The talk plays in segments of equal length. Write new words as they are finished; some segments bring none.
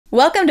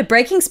Welcome to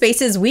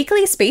BreakingSpace's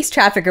weekly space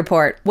traffic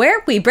report,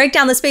 where we break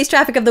down the space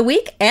traffic of the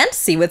week and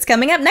see what's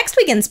coming up next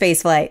week in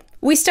spaceflight.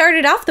 We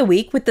started off the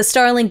week with the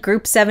Starlink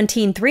Group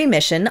 17-3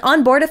 mission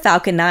on board a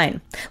Falcon 9.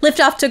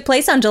 Liftoff took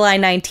place on July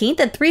 19th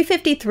at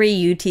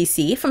 3:53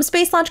 UTC from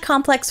Space Launch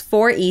Complex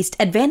 4 East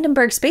at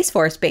Vandenberg Space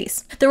Force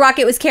Base. The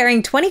rocket was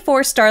carrying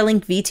 24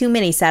 Starlink V2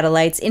 mini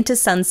satellites into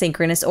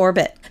sun-synchronous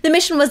orbit. The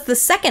mission was the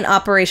second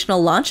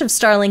operational launch of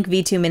Starlink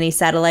V2 mini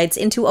satellites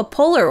into a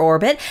polar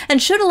orbit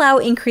and should allow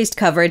increased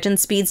coverage and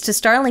speeds to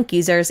Starlink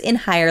users in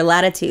higher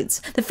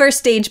latitudes. The first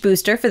stage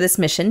booster for this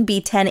mission,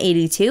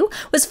 B1082,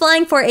 was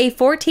flying for a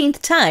 14th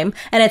time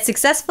and had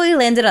successfully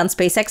landed on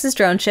SpaceX's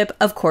drone ship,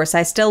 Of Course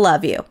I Still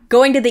Love You.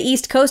 Going to the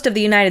east coast of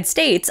the United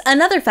States,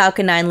 another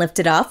Falcon 9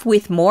 lifted off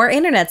with more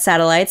internet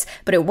satellites,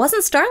 but it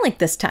wasn't Starlink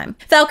this time.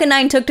 Falcon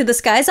 9 took to the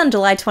skies on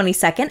July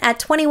 22nd at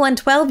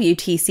 2112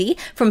 UTC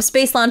from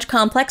Space Launch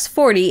Complex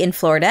 40 in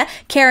Florida,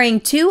 carrying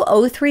two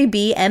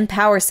O3b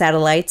mPOWER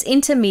satellites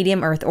into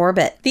medium Earth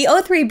orbit. The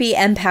O3b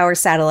mPOWER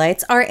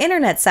satellites are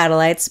internet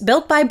satellites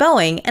built by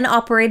Boeing and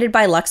operated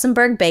by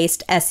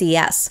Luxembourg-based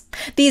SES.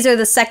 These are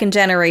the second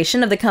generation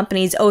of the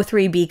company's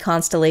O3b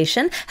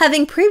constellation,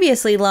 having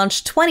previously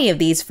launched 20 of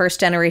these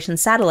first-generation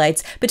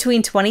satellites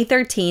between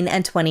 2013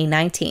 and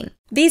 2019.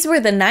 These were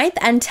the 9th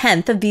and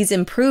 10th of these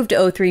improved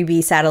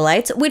O3b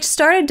satellites, which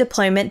started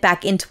deployment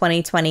back in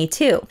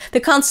 2022. The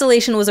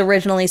constellation was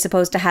originally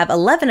supposed to have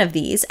 11 of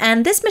these,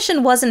 and this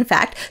mission was in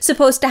fact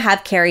supposed to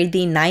have carried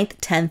the 9th,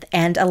 10th,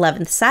 and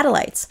 11th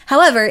satellites.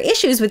 However,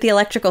 issues with the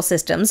electrical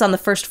systems on the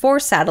first 4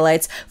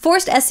 satellites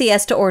forced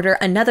SES to order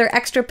another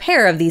extra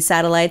pair of these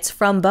satellites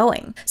from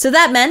Boeing. So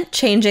that meant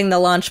changing the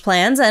launch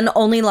plans and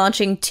only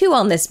launching 2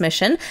 on this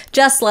mission,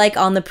 just like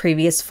on the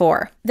previous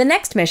 4. The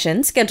next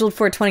mission, scheduled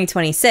for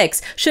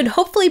 2026, should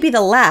hopefully be the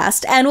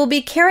last and will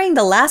be carrying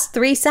the last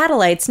 3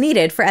 satellites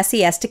needed for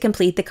SES to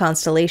complete the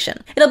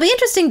constellation. It'll be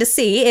interesting to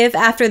see if,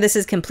 after this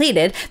is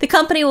completed, the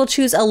company will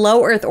choose a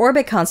low Earth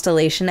orbit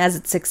constellation as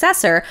its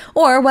successor,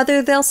 or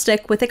whether they'll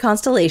stick with a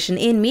constellation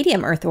in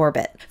medium Earth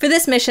orbit. For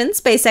this mission,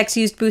 SpaceX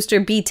used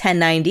booster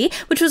B1090,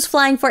 which was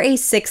flying for a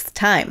 6th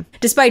time.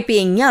 Despite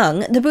being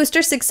young, the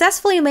booster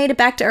successfully made it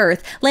back to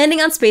Earth,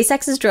 landing on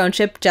SpaceX's drone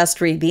ship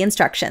Just Read the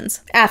Instructions.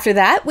 After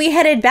that, we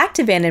headed back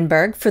to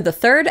Vandenberg for the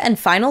third and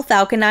final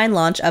Falcon 9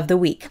 launch of the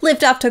week.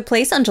 Liftoff took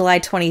place on July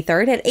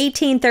 23rd at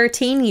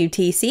 1813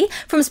 UTC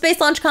from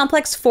Space Launch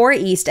Complex 4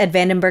 East at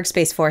Vandenberg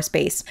Space Force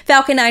Base.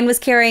 Falcon 9 was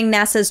carrying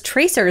NASA's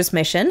TRACERS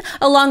mission,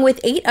 along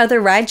with 8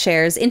 other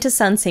rideshares into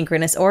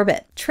sun-synchronous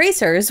orbit.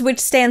 TRACERS, which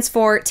stands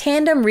for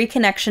Tandem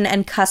Reconnection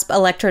and Cusp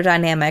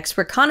Electrodynamics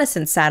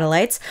Reconnaissance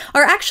Satellites,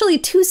 are actually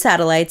 2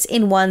 satellites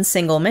in one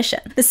single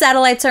mission. The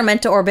satellites are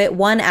meant to orbit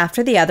one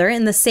after the other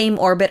in the same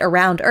orbit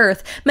around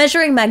Earth,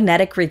 measuring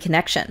magnetic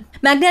reconnection.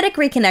 Magnetic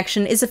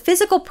reconnection is a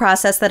physical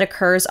process that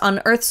occurs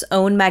on Earth's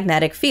own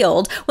magnetic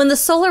field when the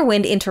solar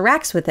wind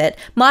interacts with it,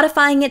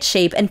 modifying its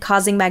shape and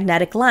causing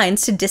magnetic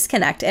lines to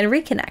disconnect and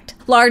reconnect.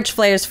 Large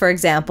flares, for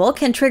example,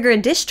 can trigger a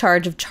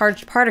discharge of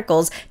charged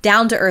particles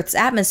down to Earth's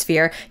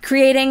atmosphere,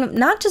 creating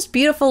not just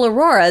beautiful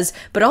auroras,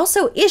 but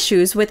also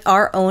issues with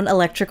our own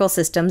electrical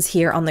systems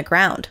here on the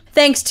ground.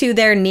 Thanks to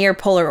their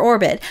near-polar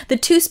orbit, the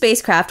 2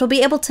 spacecraft will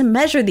be able to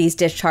measure these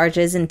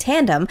discharges in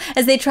tandem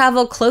as they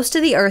travel close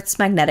to the Earth's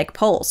magnetic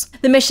poles.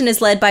 The mission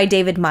is led by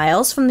David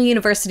Miles from the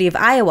University of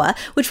Iowa,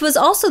 which was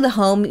also the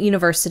home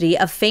university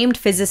of famed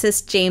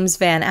physicist James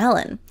Van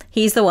Allen.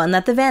 He's the one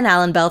that the Van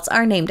Allen belts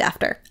are named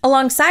after.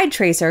 Alongside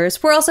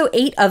tracers were also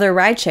 8 other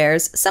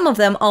rideshares, some of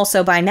them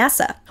also by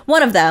NASA.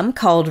 One of them,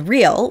 called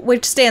REAL,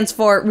 which stands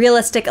for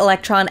Realistic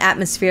Electron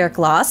Atmospheric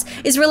Loss,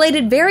 is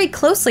related very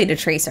closely to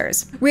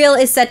tracers. REAL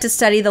is set to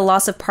study the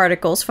loss of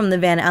particles from the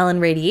Van Allen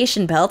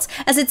radiation belts,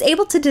 as it's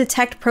able to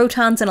detect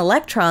protons and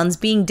electrons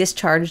being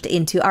discharged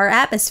into our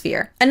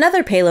atmosphere.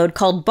 Another payload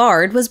called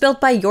BARD was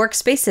built by York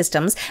Space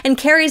Systems and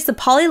carries the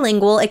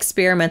Polylingual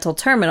Experimental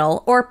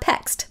Terminal, or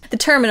PEXT. The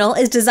terminal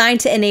is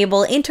designed to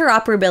enable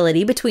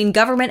interoperability between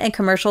government and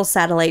commercial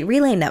satellite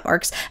relay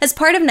networks as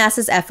part of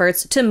NASA's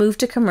efforts to move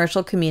to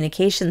commercial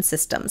communication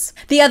systems.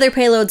 The other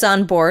payloads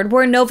on board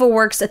were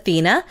NovaWorks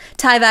Athena,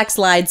 Tyvak's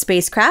LIDE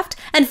spacecraft,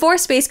 and 4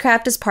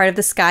 spacecraft as part of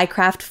the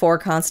Skycraft 4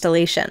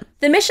 constellation.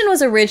 The mission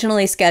was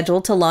originally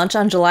scheduled to launch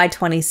on July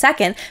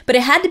 22nd, but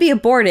it had to be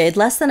aborted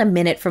less than a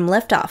minute from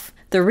liftoff.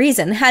 The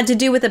reason had to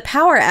do with a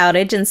power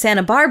outage in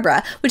Santa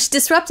Barbara, which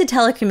disrupted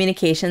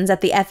telecommunications at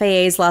the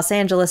FAA's Los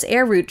Angeles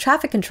Air Route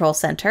Traffic Control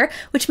Center,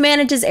 which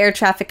manages air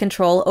traffic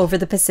control over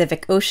the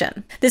Pacific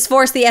Ocean. This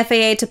forced the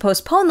FAA to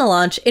postpone the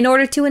launch in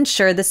order to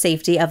ensure the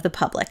safety of the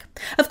public.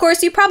 Of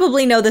course, you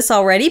probably know this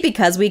already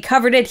because we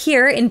covered it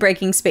here in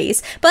Breaking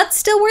Space, but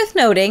still worth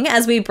noting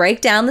as we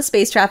break down the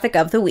space traffic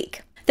of the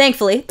week.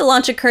 Thankfully, the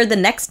launch occurred the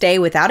next day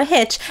without a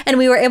hitch, and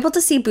we were able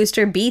to see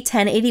booster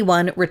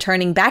B1081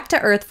 returning back to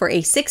Earth for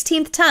a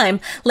 16th time,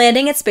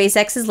 landing at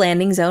SpaceX's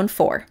landing zone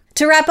 4.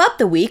 To wrap up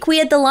the week, we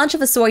had the launch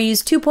of a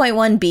Soyuz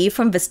 2.1b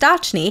from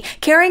Vostochny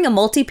carrying a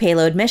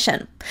multi-payload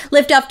mission.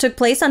 Liftoff took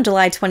place on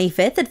July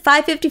 25th at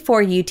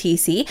 5:54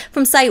 UTC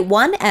from Site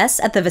 1S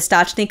at the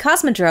Vostochny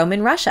Cosmodrome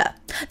in Russia.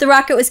 The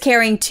rocket was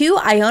carrying 2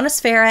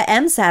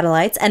 Ionosfera-M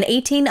satellites and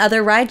 18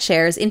 other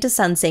rideshares into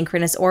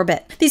sun-synchronous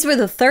orbit. These were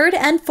the third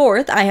and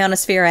fourth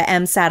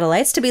Ionosfera-M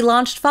satellites to be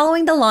launched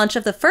following the launch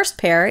of the first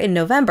pair in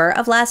November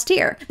of last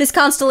year. This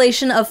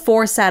constellation of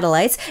 4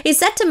 satellites is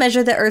set to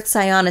measure the Earth's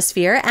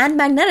ionosphere and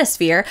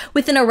magnetosphere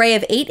with an array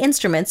of 8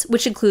 instruments,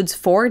 which includes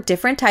 4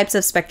 different types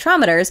of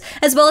spectrometers,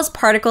 as well as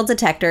particle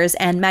detectors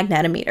and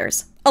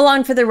magnetometers.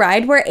 Along for the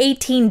ride were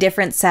 18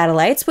 different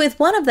satellites, with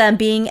one of them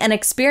being an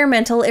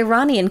experimental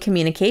Iranian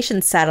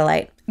communications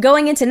satellite.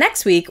 Going into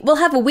next week, we'll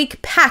have a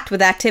week packed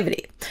with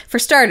activity. For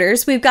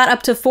starters, we've got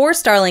up to 4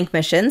 Starlink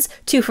missions,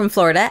 2 from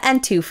Florida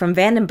and 2 from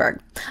Vandenberg.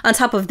 On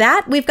top of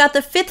that, we've got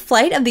the 5th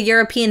flight of the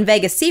European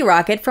Vega C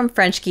rocket from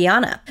French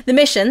Guiana. The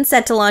mission,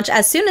 set to launch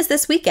as soon as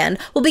this weekend,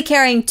 will be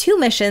carrying 2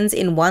 missions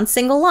in one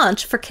single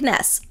launch for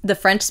CNES, the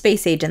French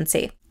space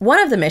agency. One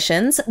of the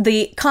missions,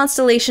 the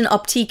Constellation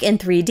Optique in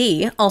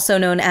 3D, also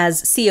known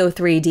as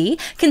CO3d,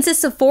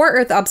 consists of 4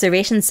 Earth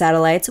observation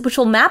satellites which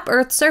will map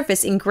Earth's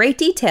surface in great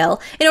detail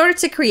in order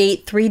to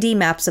create 3D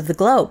maps of the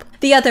globe.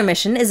 The other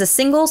mission is a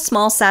single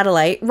small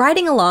satellite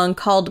riding along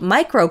called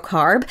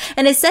MicroCarb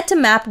and is set to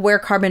map where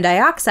carbon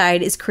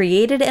dioxide is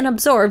created and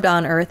absorbed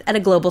on Earth at a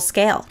global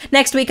scale.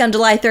 Next week on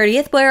July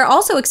 30th, we're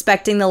also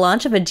expecting the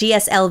launch of a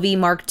GSLV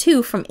Mark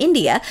II from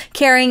India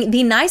carrying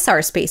the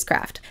NISAR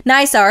spacecraft.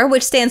 NISAR,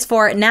 which stands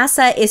for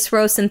NASA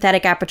ISRO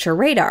Synthetic Aperture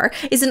Radar,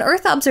 is an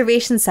Earth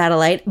observation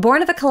satellite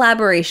born of a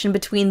collaboration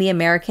between the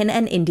American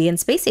and Indian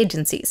space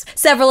agencies.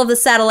 Several of the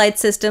satellite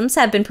systems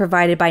have been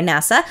provided by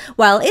NASA,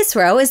 while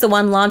ISRO is the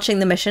one launching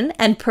the mission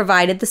and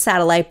provided the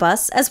satellite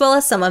bus as well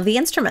as some of the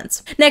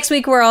instruments. Next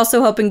week, we're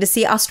also hoping to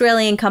see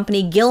Australian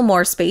company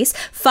Gilmore Space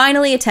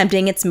finally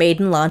attempting its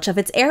maiden launch of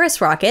its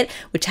Eris rocket,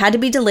 which had to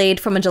be delayed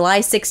from a July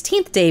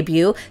 16th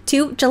debut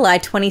to July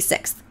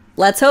 26th.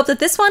 Let's hope that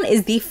this one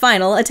is the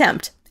final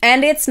attempt.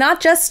 And it's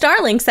not just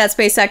Starlinks that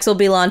SpaceX will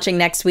be launching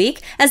next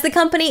week, as the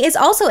company is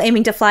also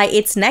aiming to fly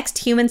its next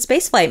human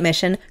spaceflight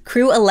mission,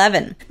 Crew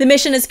 11. The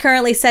mission is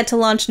currently set to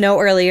launch no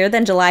earlier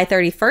than July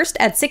 31st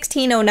at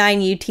 16:09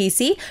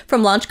 UTC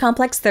from Launch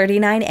Complex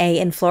 39A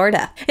in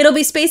Florida. It'll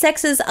be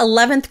SpaceX's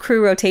 11th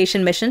crew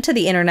rotation mission to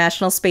the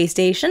International Space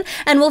Station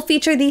and will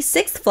feature the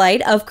 6th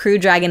flight of Crew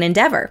Dragon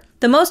Endeavour,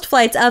 the most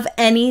flights of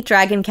any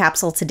Dragon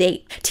capsule to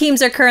date.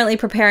 Teams are currently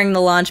preparing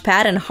the launch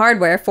pad and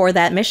hardware for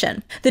that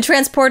mission. The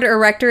transporter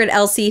erector at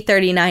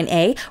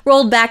LC-39A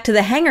rolled back to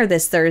the hangar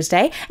this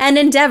Thursday, and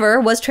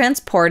Endeavour was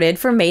transported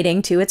for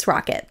mating to its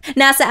rocket.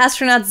 NASA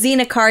astronauts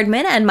Zena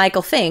Cardman and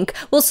Michael Fink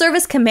will serve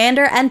as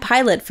commander and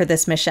pilot for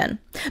this mission.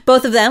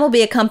 Both of them will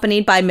be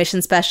accompanied by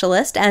mission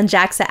specialist and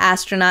JAXA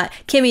astronaut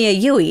Kimia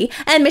Yui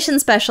and mission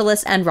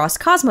specialist and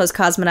Roscosmos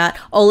cosmonaut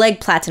Oleg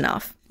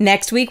Platonov.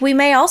 Next week, we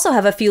may also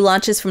have a few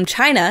launches from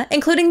China,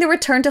 including the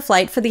return to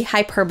flight for the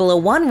Hyperbola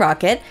 1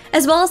 rocket,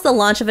 as well as the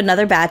launch of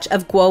another batch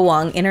of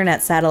Guowang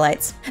internet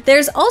satellites.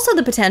 There's also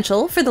the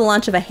potential for the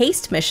launch of a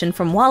HASTE mission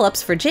from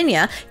Wallops,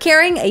 Virginia,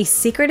 carrying a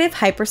secretive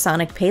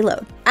hypersonic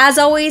payload. As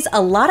always,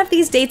 a lot of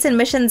these dates and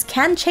missions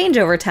can change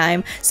over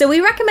time, so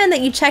we recommend that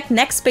you check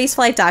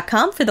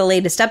nextspaceflight.com for the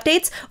latest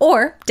updates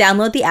or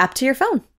download the app to your phone.